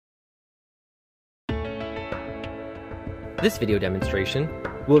This video demonstration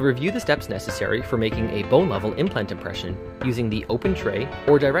will review the steps necessary for making a bone-level implant impression using the open tray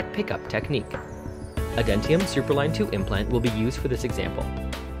or direct pickup technique. A Dentium SuperLine II implant will be used for this example.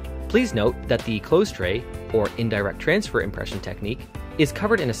 Please note that the closed tray or indirect transfer impression technique is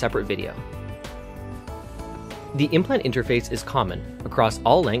covered in a separate video. The implant interface is common across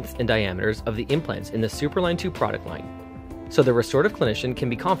all lengths and diameters of the implants in the SuperLine II product line, so the restorative clinician can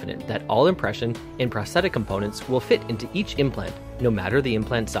be confident that all impression and prosthetic components will fit into each implant, no matter the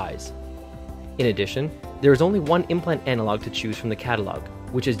implant size. In addition, there is only one implant analog to choose from the catalog,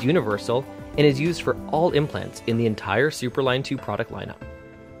 which is universal and is used for all implants in the entire SuperLine II product lineup.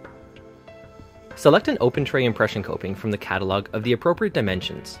 Select an open tray impression coping from the catalog of the appropriate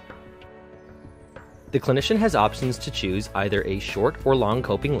dimensions. The clinician has options to choose either a short or long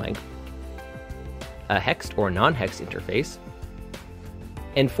coping length, a hexed or non-hexed interface,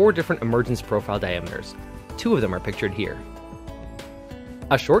 and 4 different emergence profile diameters. 2 of them are pictured here.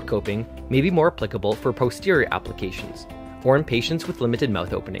 A short coping may be more applicable for posterior applications or in patients with limited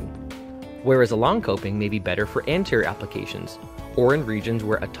mouth opening, whereas a long coping may be better for anterior applications or in regions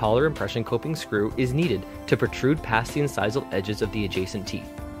where a taller impression coping screw is needed to protrude past the incisal edges of the adjacent teeth.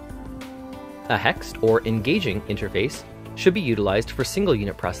 A hexed or engaging interface should be utilized for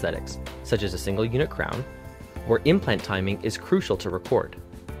single-unit prosthetics, such as a single-unit crown, where implant timing is crucial to record.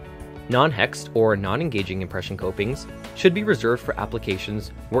 Non-hexed or non-engaging impression copings should be reserved for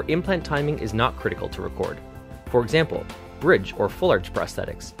applications where implant timing is not critical to record. For example, bridge or full arch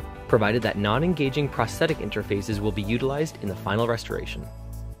prosthetics, provided that non-engaging prosthetic interfaces will be utilized in the final restoration.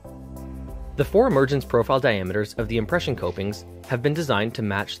 The 4 emergence profile diameters of the impression copings have been designed to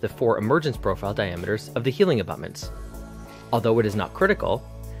match the 4 emergence profile diameters of the healing abutments. Although it is not critical,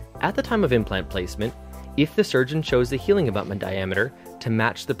 at the time of implant placement, if the surgeon chose the healing abutment diameter to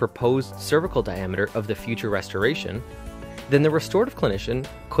match the proposed cervical diameter of the future restoration, then the restorative clinician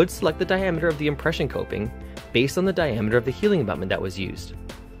could select the diameter of the impression coping based on the diameter of the healing abutment that was used.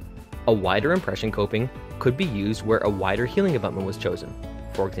 A wider impression coping could be used where a wider healing abutment was chosen,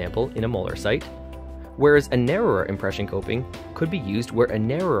 for example in a molar site, whereas a narrower impression coping could be used where a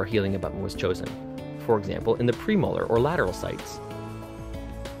narrower healing abutment was chosen, for example in the premolar or lateral sites.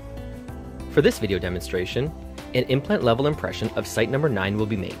 For this video demonstration, an implant level impression of site number 9 will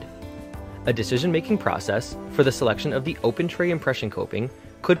be made. A decision-making process for the selection of the open tray impression coping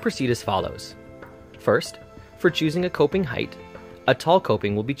could proceed as follows. First, for choosing a coping height, a tall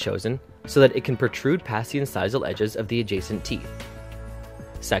coping will be chosen so that it can protrude past the incisal edges of the adjacent teeth.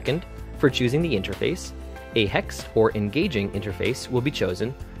 Second, for choosing the interface, a hexed or engaging interface will be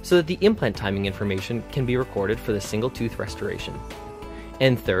chosen so that the implant timing information can be recorded for the single tooth restoration.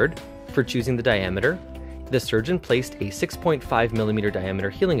 And third, for choosing the diameter, the surgeon placed a 6.5mm diameter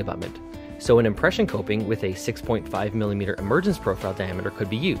healing abutment, so an impression coping with a 6.5mm emergence profile diameter could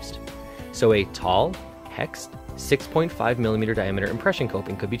be used. So a tall, hexed, 6.5mm diameter impression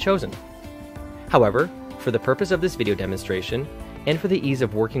coping could be chosen. However, for the purpose of this video demonstration, and for the ease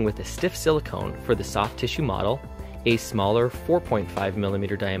of working with a stiff silicone for the soft tissue model, a smaller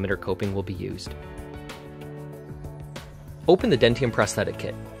 4.5mm diameter coping will be used. Open the Dentium prosthetic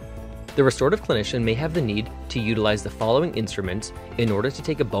kit. The restorative clinician may have the need to utilize the following instruments in order to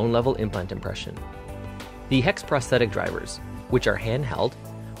take a bone-level implant impression. The hex prosthetic drivers, which are handheld,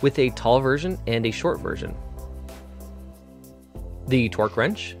 with a tall version and a short version. The torque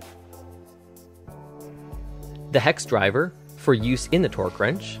wrench. The hex driver, for use in the torque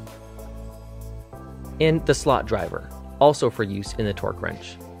wrench, and the slot driver, also for use in the torque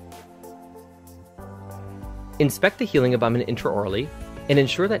wrench. Inspect the healing abutment intraorally and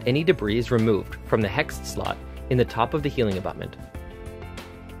ensure that any debris is removed from the hexed slot in the top of the healing abutment.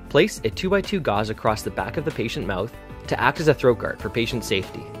 Place a 2x2 gauze across the back of the patient mouth to act as a throat guard for patient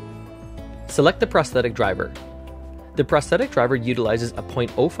safety. Select the prosthetic driver. The prosthetic driver utilizes a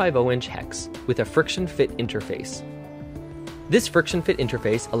 .050-inch hex with a friction fit interface. This friction fit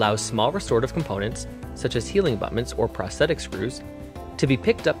interface allows small restorative components, such as healing abutments or prosthetic screws, to be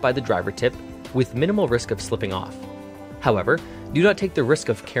picked up by the driver tip with minimal risk of slipping off. However, do not take the risk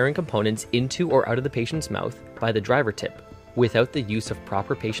of carrying components into or out of the patient's mouth by the driver tip without the use of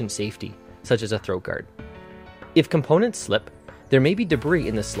proper patient safety, such as a throat guard. If components slip, there may be debris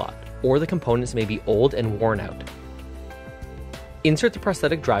in the slot, or the components may be old and worn out. Insert the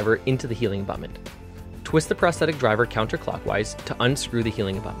prosthetic driver into the healing abutment. Twist the prosthetic driver counterclockwise to unscrew the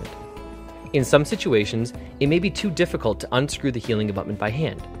healing abutment. In some situations, it may be too difficult to unscrew the healing abutment by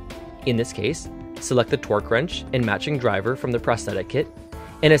hand. In this case, select the torque wrench and matching driver from the prosthetic kit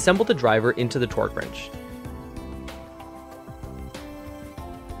and assemble the driver into the torque wrench.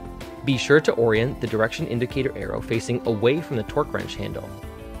 Be sure to orient the direction indicator arrow facing away from the torque wrench handle.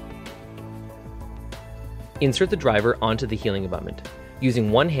 Insert the driver onto the healing abutment,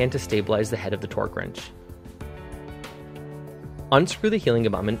 using one hand to stabilize the head of the torque wrench. Unscrew the healing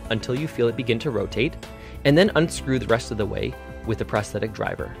abutment until you feel it begin to rotate, and then unscrew the rest of the way with the prosthetic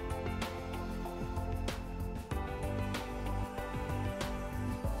driver.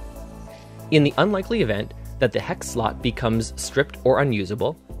 In the unlikely event that the hex slot becomes stripped or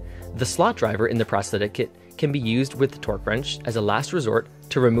unusable, the slot driver in the prosthetic kit can be used with the torque wrench as a last resort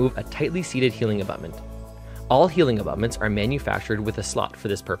to remove a tightly seated healing abutment. All healing abutments are manufactured with a slot for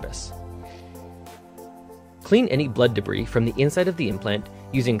this purpose. Clean any blood debris from the inside of the implant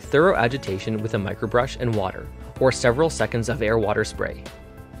using thorough agitation with a microbrush and water, or several seconds of air-water spray.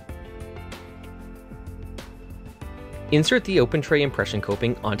 Insert the open tray impression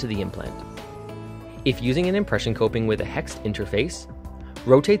coping onto the implant. If using an impression coping with a hexed interface,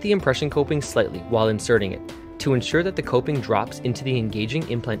 rotate the impression coping slightly while inserting it to ensure that the coping drops into the engaging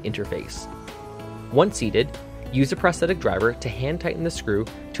implant interface. Once seated, use a prosthetic driver to hand tighten the screw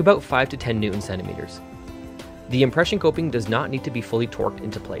to about 5 to 10 Newton centimeters. The impression coping does not need to be fully torqued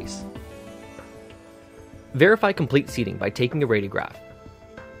into place. Verify complete seating by taking a radiograph.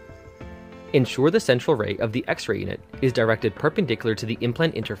 Ensure the central ray of the X-ray unit is directed perpendicular to the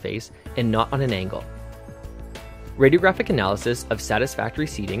implant interface and not on an angle. Radiographic analysis of satisfactory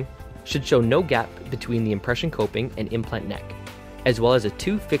seating should show no gap between the impression coping and implant neck, as well as a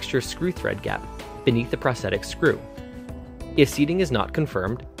 2-fixture screw thread gap beneath the prosthetic screw. If seating is not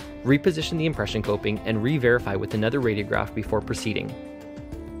confirmed, reposition the impression coping and re-verify with another radiograph before proceeding.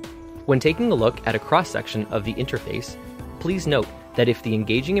 When taking a look at a cross-section of the interface, please note that if the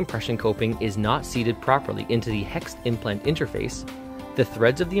engaging impression coping is not seated properly into the hexed implant interface, the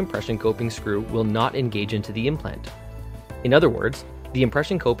threads of the impression coping screw will not engage into the implant. In other words, the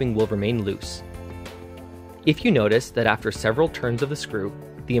impression coping will remain loose. If you notice that after several turns of the screw,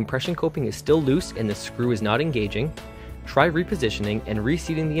 the impression coping is still loose and the screw is not engaging, try repositioning and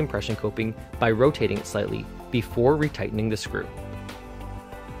reseating the impression coping by rotating it slightly before retightening the screw.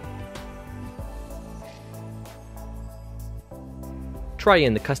 Try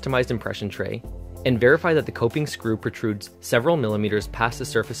in the customized impression tray and verify that the coping screw protrudes several millimeters past the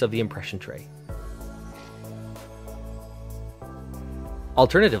surface of the impression tray.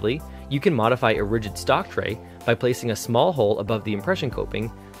 Alternatively, you can modify a rigid stock tray by placing a small hole above the impression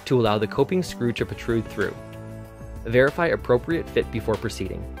coping to allow the coping screw to protrude through. Verify appropriate fit before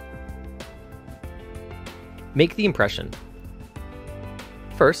proceeding. Make the impression.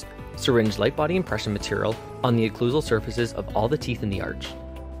 First, syringe light body impression material on the occlusal surfaces of all the teeth in the arch.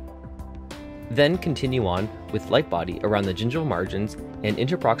 Then continue on with light body around the gingival margins and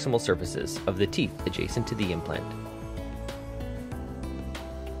interproximal surfaces of the teeth adjacent to the implant.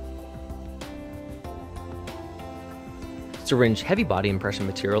 Syringe heavy body impression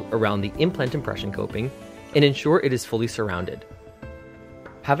material around the implant impression coping and ensure it is fully surrounded.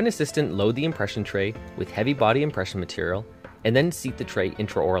 Have an assistant load the impression tray with heavy body impression material and then seat the tray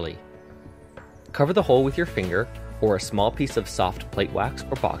intraorally. Cover the hole with your finger or a small piece of soft plate wax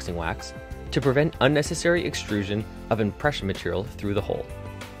or boxing wax to prevent unnecessary extrusion of impression material through the hole.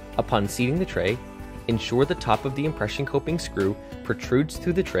 Upon seating the tray, ensure the top of the impression coping screw protrudes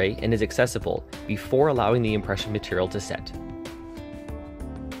through the tray and is accessible before allowing the impression material to set.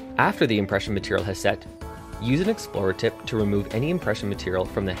 After the impression material has set, use an explorer tip to remove any impression material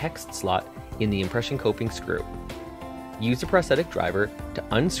from the hexed slot in the impression coping screw. Use a prosthetic driver to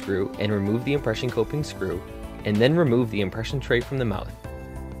unscrew and remove the impression coping screw, and then remove the impression tray from the mouth.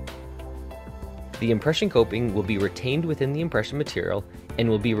 The impression coping will be retained within the impression material and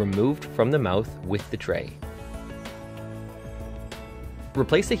will be removed from the mouth with the tray.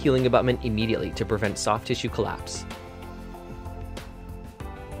 Replace the healing abutment immediately to prevent soft tissue collapse.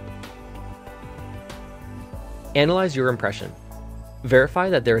 Analyze your impression. Verify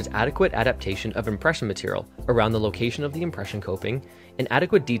that there is adequate adaptation of impression material around the location of the impression coping and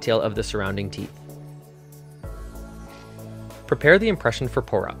adequate detail of the surrounding teeth. Prepare the impression for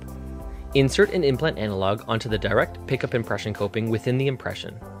pour-up. Insert an implant analog onto the direct pickup impression coping within the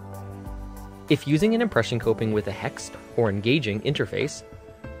impression. If using an impression coping with a hexed or engaging interface,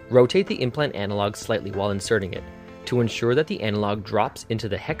 rotate the implant analog slightly while inserting it to ensure that the analog drops into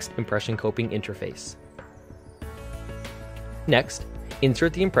the hexed impression coping interface. Next,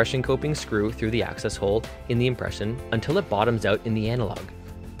 insert the impression coping screw through the access hole in the impression until it bottoms out in the analog.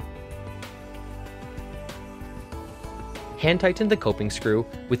 Hand tighten the coping screw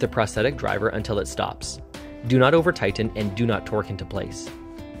with the prosthetic driver until it stops. Do not over tighten and do not torque into place.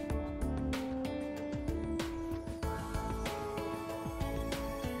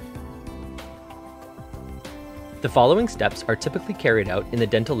 The following steps are typically carried out in the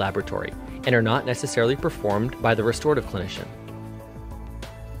dental laboratory and are not necessarily performed by the restorative clinician.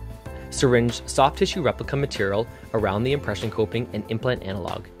 Syringe soft tissue replica material around the impression coping and implant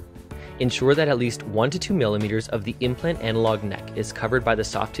analog. Ensure that at least 1 to 2 millimeters of the implant analog neck is covered by the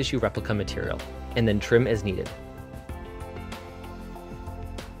soft tissue replica material, and then trim as needed.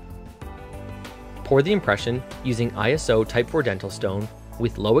 Pour the impression using ISO Type 4 dental stone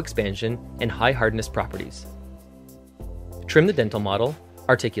with low expansion and high hardness properties. Trim the dental model,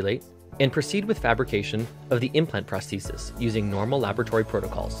 articulate, and proceed with fabrication of the implant prosthesis using normal laboratory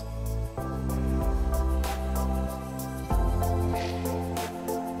protocols.